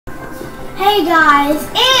Hey guys,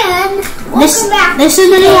 and welcome back. This is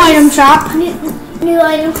the new item shop. New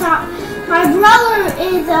item shop. My brother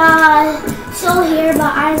is still here,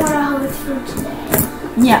 but I want to host for today.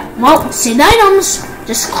 Yeah, well, see the items.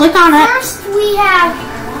 Just click on it. First, we have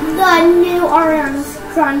the new ARIANA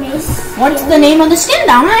Grande skin. What's the name of the skin,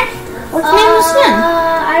 Dominic? What's the name of the skin?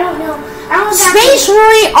 I don't know. Space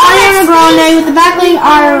ARIANA Grande with the backlink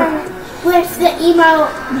are with the emote.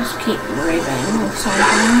 Just keep raving or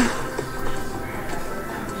something.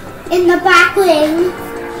 In the back bling.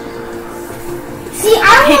 See,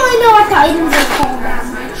 I don't really know what the items are called that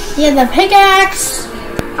much. Yeah, the pickaxe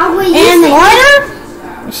and the glider.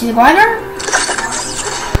 You see the glider?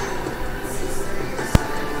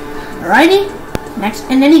 Alrighty. Next,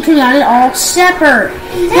 and then you can get it all separate.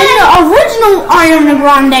 And the original ARIANA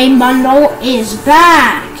Grande bundle is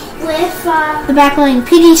back. With the backlink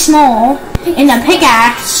PD Small and the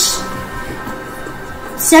pickaxe,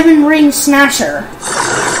 7-ring smasher,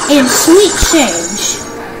 and sweet sage,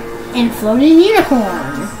 and floating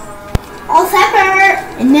unicorn. All separate.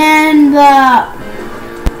 And then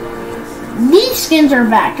these skins are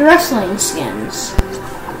back, the wrestling skins.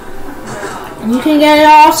 And you can get it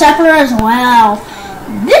all separate as well.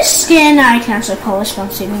 This skin, I can actually polish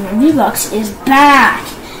once saving my V-Bucks, is back.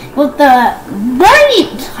 With the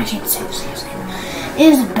I can't say his name,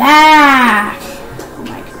 is back.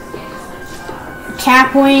 Like,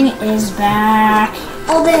 Capwing is back.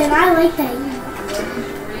 Oh man, I like that.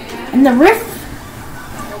 And the Rift.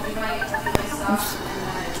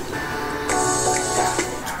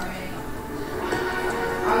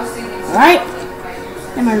 Alright.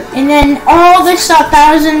 And then all this stuff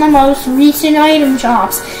that was in the most recent item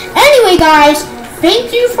shops. Anyway guys,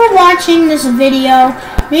 thank you for watching this video.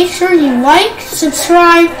 Make sure you like,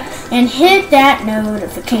 subscribe, and hit that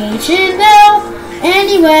notification bell.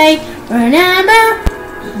 Anyway, remember,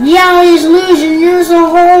 reality's illusion, yours a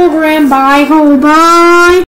hologram. Bye.